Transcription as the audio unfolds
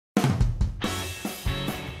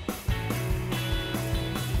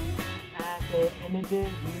Energy,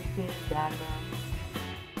 music, dynamo.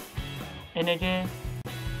 Energy.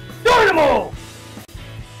 Dynamo!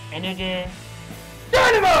 Energy.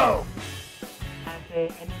 Dynamo! I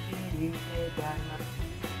say energy, music, dynamo.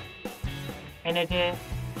 Energy.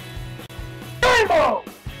 Dynamo!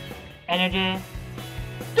 Energy.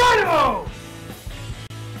 Dynamo!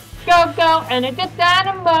 Go, go, energy,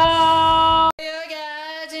 dynamo! Hey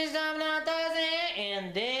guys, it's Domino1000,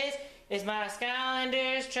 and this is my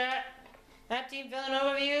Skylanders Trap Team Villain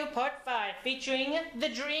Overview Part 5, featuring the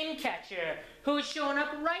Dreamcatcher, who is showing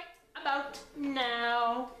up right about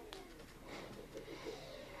now.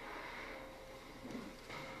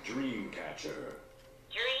 Dreamcatcher.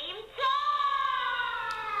 Dream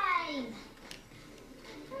time!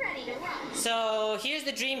 Ready to rock. So here's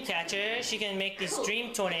the Dreamcatcher. She can make these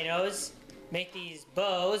dream tornadoes, make these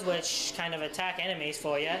bows, which kind of attack enemies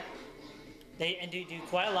for you. They do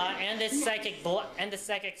quite a lot, and this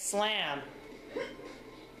psychic slam.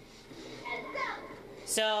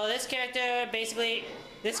 So this character basically,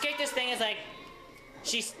 this character's thing is like,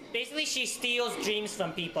 she steals dreams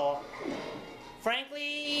from people.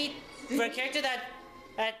 Frankly, for a character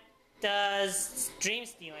that does dream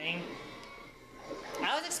stealing,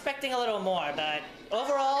 I was expecting a little more, but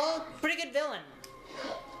overall, pretty good villain.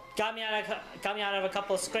 Got me out of a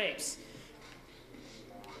couple of scrapes.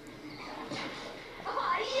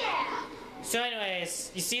 Oh yeah! So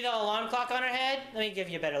anyways, you see the alarm clock on her head? Let me give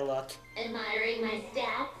you a better look. Admiring my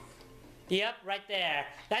stats? Yep, right there.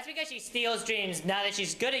 That's because she steals dreams now that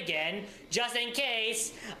she's good again. Just in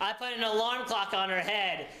case, I put an alarm clock on her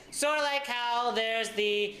head. Sort of like how there's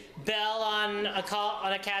the bell on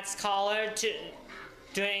a cat's collar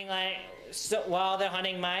during while they're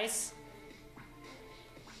hunting mice.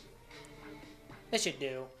 This should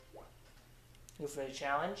do. Go for the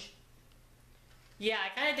challenge. Yeah, I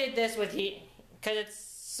kind of did this with because it's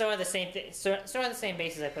sort of the same thing, sort of the same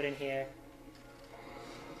bases I put in here.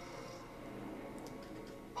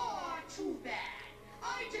 Oh, too bad.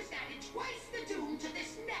 I just added twice the doom to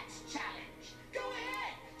this next challenge. Go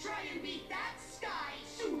ahead, try and beat that sky,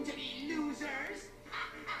 soon-to-be losers.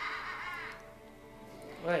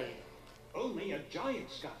 Wait. Only a giant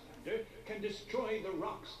Skylander can destroy the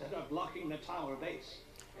rocks that are blocking the tower base.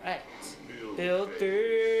 Right.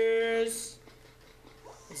 Builders.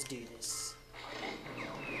 Let's do this.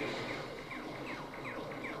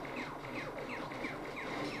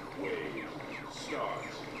 Wave start.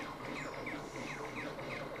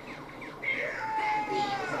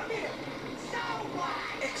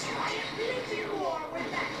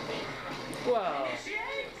 Whoa.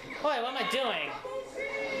 Wait, what am I doing?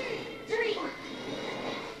 Three!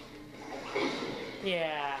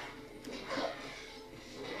 Yeah.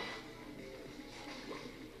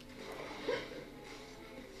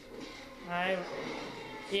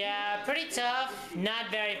 Yeah, pretty tough, not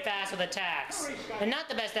very fast with attacks. And not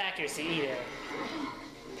the best accuracy either.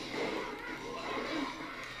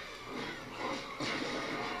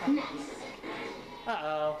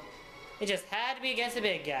 Uh-oh. It just had to be against the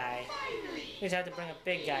big guy. We just had to bring a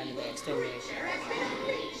big guy in the mix, didn't we?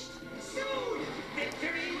 Soon,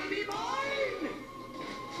 victory will be mine!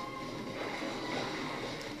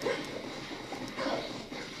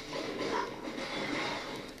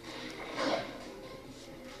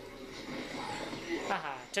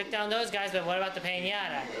 Haha, took down those guys, but what about the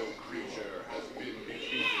Pinata? No creature has been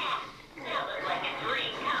defeated. That was like a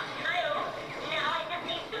dream come true. Now I just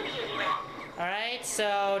need studio trap. Alright,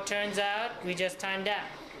 so turns out we just timed out.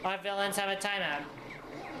 Our villains have a timeout.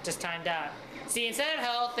 Just timed out. See, instead of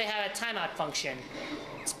health, they have a timeout function.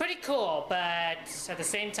 It's pretty cool, but at the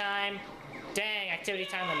same time, dang, activity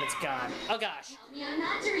time limit's gone. Oh gosh. Tell me I'm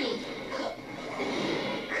not dreaming.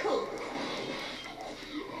 Cool.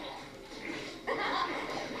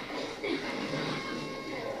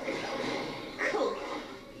 Cool.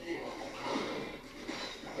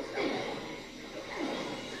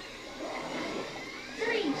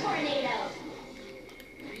 Dream tornado.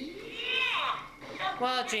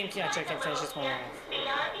 Well, Dreamcatcher can finish this one off.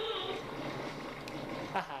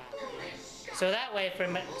 Haha. So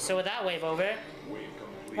with that wave over, Wave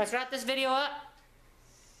complete. let's wrap this video up.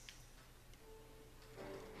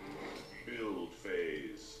 Build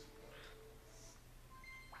phase.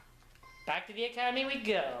 Back to the academy we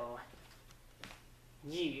go.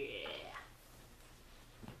 Yeah.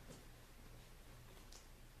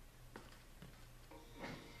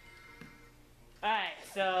 Alright,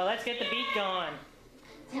 so let's get the beat going.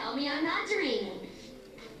 Tell me I'm not dreaming.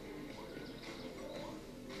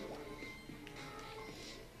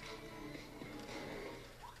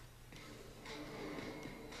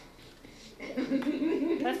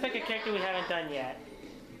 Let's pick a character we haven't done yet.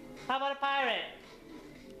 How about a pirate?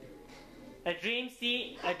 a dream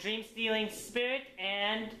stealing spirit,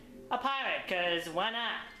 and a pirate, cause why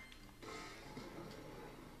not?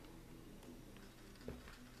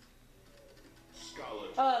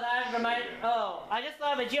 Scarlet. Oh, that reminds. Oh, I just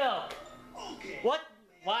thought of a joke. Okay. What?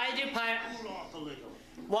 Why do Cool off a little.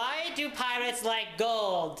 Why do pirates like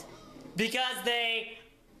gold? Because they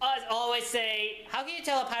always say. How can you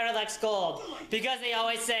tell a pirate likes gold? Because they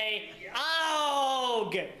always say,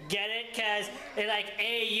 "Aug." Get it? Cause they like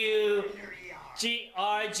AUGRGH.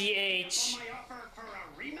 My offer for a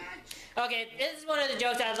rematch? Okay, this is one of the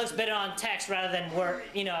jokes that looks better on text rather than word,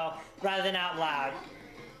 rather than out loud.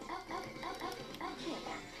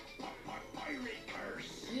 Pirate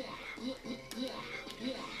curse. Yeah.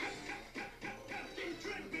 Captain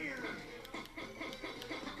Treadbeard.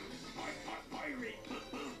 Pirate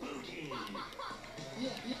booty.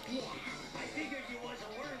 Yeah. I figured you was a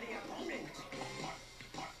worthy opponent.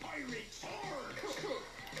 Pirate sword.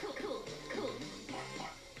 Cool.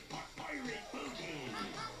 Pirate booty.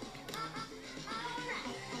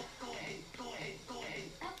 Go ahead. Go ahead.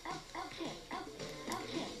 Okay.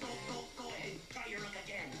 Go ahead. Try your luck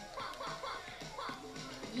again.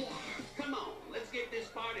 Yeah. Come on, let's get this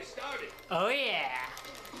party started. Oh yeah!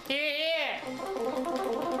 Here!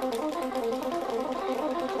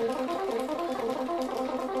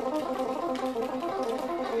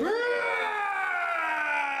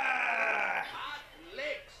 Hot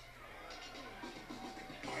licks.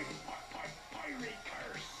 Pirate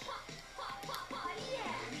curse.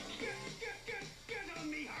 Yeah. Get on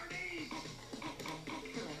me, hearties.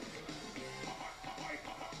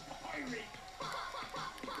 Pirate.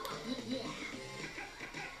 Yeah.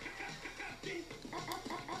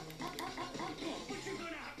 But you're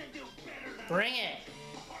gonna have to do better than Bring it!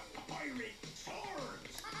 pirate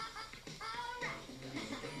swords.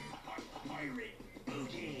 Pirate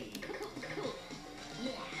booty.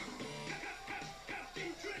 Yeah.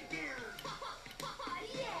 Captain Treadbeard.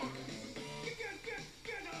 Yeah.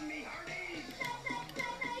 Get on me, hearties.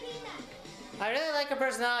 I really like her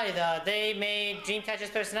personality though. They made Dreamcatcher's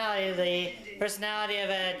personality the personality of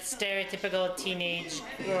a stereotypical teenage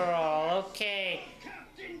girl. Okay.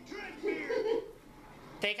 Captain Treadbeard.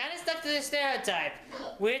 They kind of stuck to the stereotype.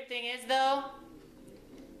 Weird thing is though,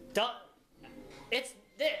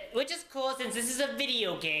 which is cool since this is a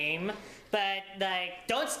video game, but like,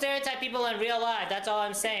 don't stereotype people in real life. That's all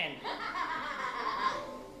I'm saying.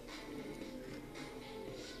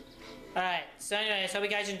 Alright, so anyway, hope you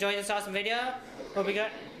guys enjoyed this awesome video. Hope you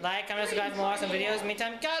got like, comment, subscribe for more awesome videos.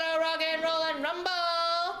 Meantime, gotta rock and roll and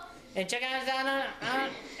rumble! And check out us down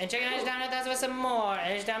at that's for some more.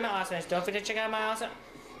 And it's down my awesomeness. Don't forget to check out my awesome.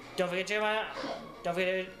 Don't forget to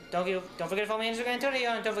follow me on Instagram and Twitter,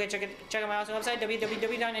 and don't forget to check out my awesome website,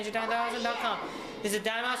 www.ninjadynamawesome.com. This is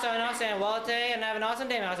Dynamo, so I'm saying well today, and have an awesome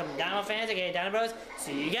day, my awesome Dynamo fans, aka Dynamo Bros.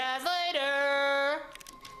 See you guys later!